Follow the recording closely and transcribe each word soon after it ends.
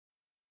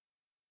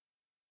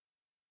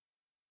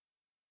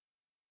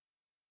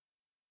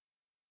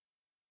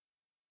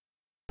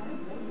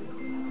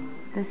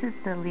This is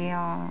the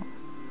Lyon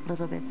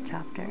littleBits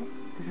chapter.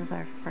 This is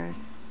our first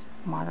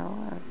model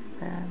of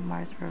the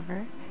Mars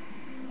rover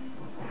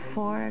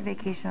for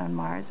vacation on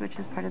Mars, which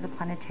is part of the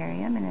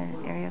Planétarium in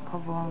an area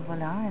called vous,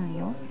 venir in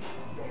Lyon.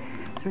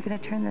 So we're going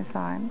to turn this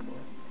on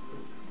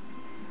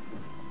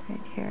right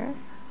here.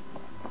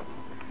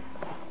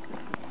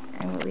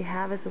 And what we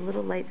have is a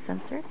little light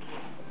sensor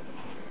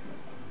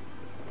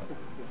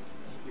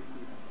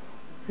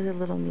with a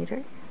little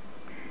meter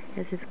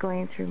as it's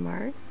going through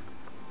Mars.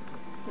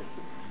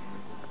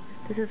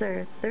 This is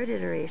our third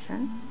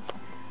iteration.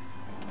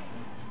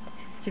 It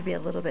seems to be a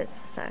little bit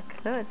stuck,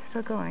 though it's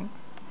still going.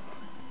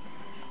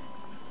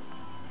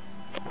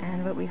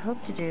 And what we hope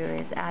to do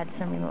is add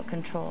some remote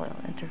control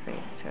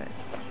interface to it.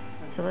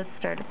 So let's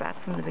start it back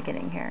from the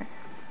beginning here.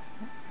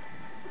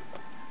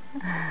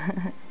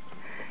 A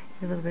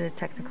little bit of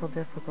technical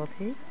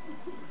difficulties.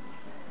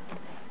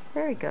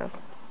 There we go.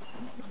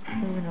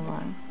 Moving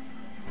along.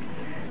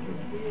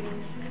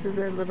 This is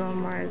our little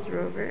Mars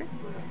rover.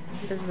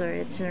 This is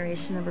our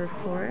generation number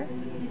 4.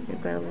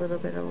 We've got a little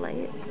bit of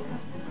light.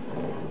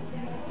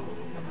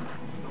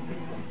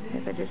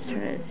 If I just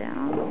turn it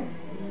down.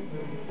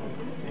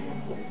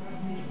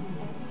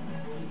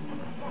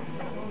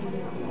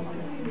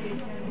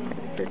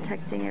 It's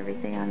detecting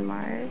everything on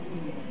Mars.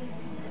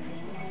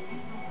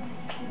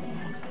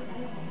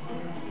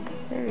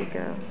 There we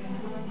go.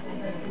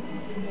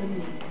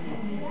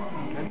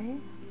 Okay,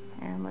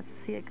 and let's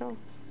see it go.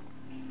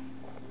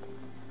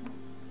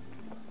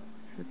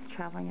 So it's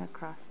traveling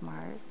across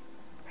Mars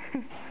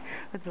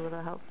with a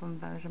little help from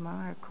Benjamin,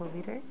 our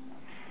co-leader.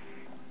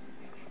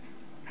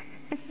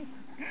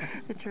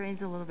 The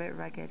terrain's a little bit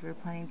rugged. We're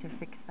planning to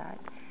fix that.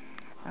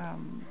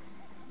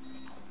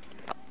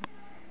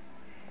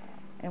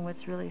 And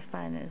what's really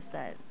fun is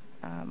that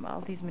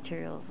all these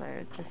materials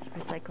are just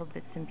recycled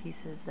bits and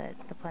pieces that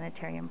the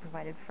Planetarium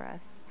provided for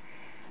us.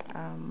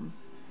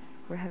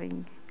 We're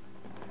having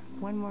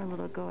one more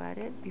little go at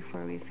it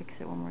before we fix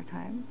it one more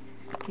time.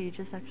 Okay, you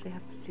just actually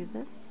have to do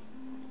this.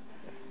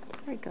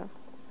 There we go.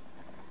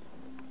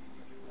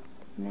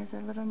 And there's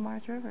our little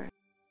Mars rover.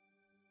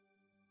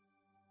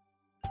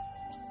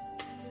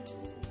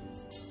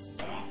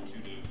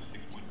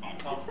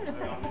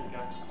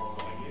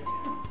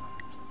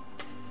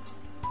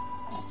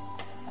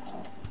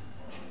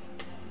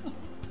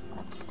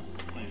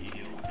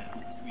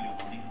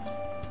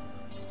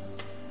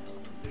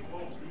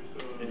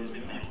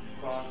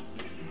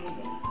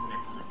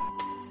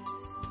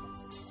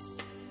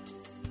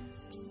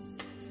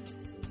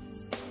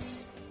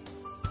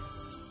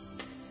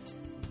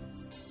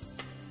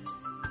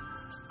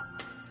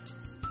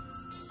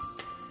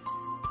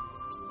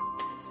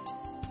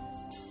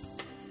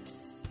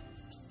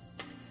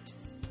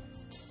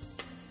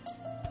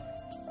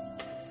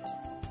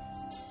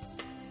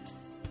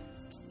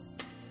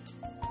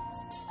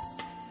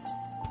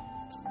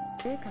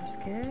 Parce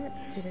que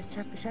c'est le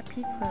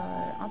chapitre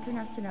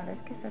international.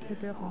 Est-ce que ça te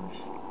dérange?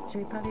 Je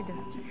vais parler de...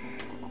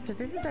 So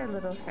this is our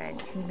little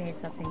friend. He made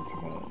something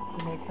today.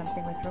 He made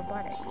something with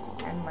robotics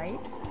and light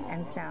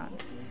and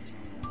sound.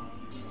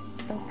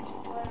 Donc,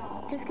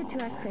 qu'est-ce que tu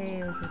as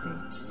créé aujourd'hui?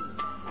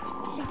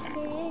 J'ai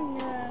créé une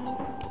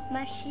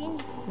machine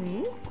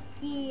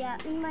qui a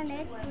une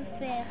manette pour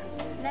faire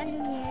la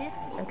lumière.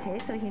 Okay,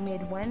 so he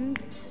made one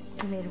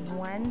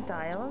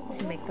dial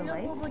to make the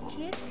light.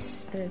 Robotique.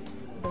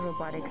 The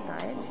robotic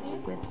side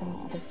with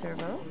the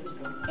servo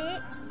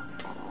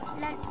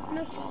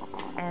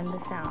and the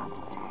sound.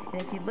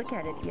 And if you look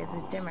at it, he has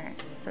a dimmer,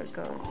 so it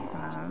goes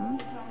from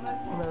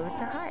low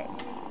to high.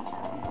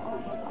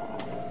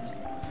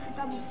 C'est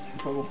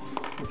pas bon.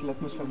 Donc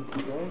l'atmosphère nous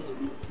protège,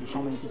 le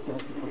champ magnétique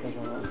terrestre nous protège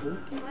un peu.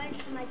 Ouais, le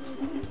champ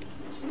magnétique.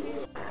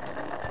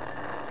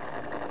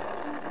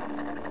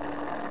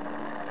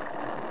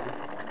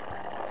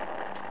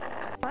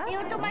 Et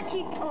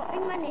automatique,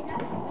 une manette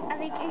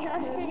avec des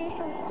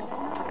choses.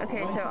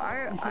 Okay, so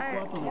our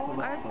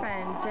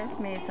friend just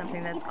made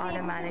something that's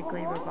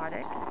automatically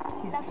robotic.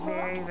 He's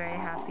very, very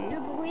happy. Le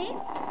bruit.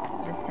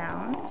 The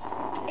sound.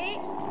 Et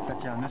Ça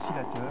tient un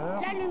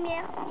oscillateur. la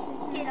lumière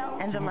qui est là.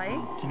 And the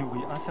light. Qui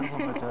nourrit un serveur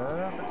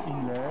moteur,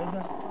 une LED,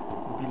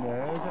 des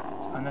LED,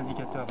 un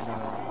indicateur de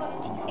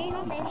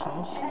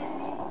puissance,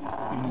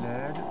 une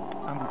LED,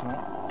 un bouton.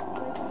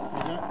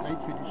 Et là, il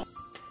fait du son.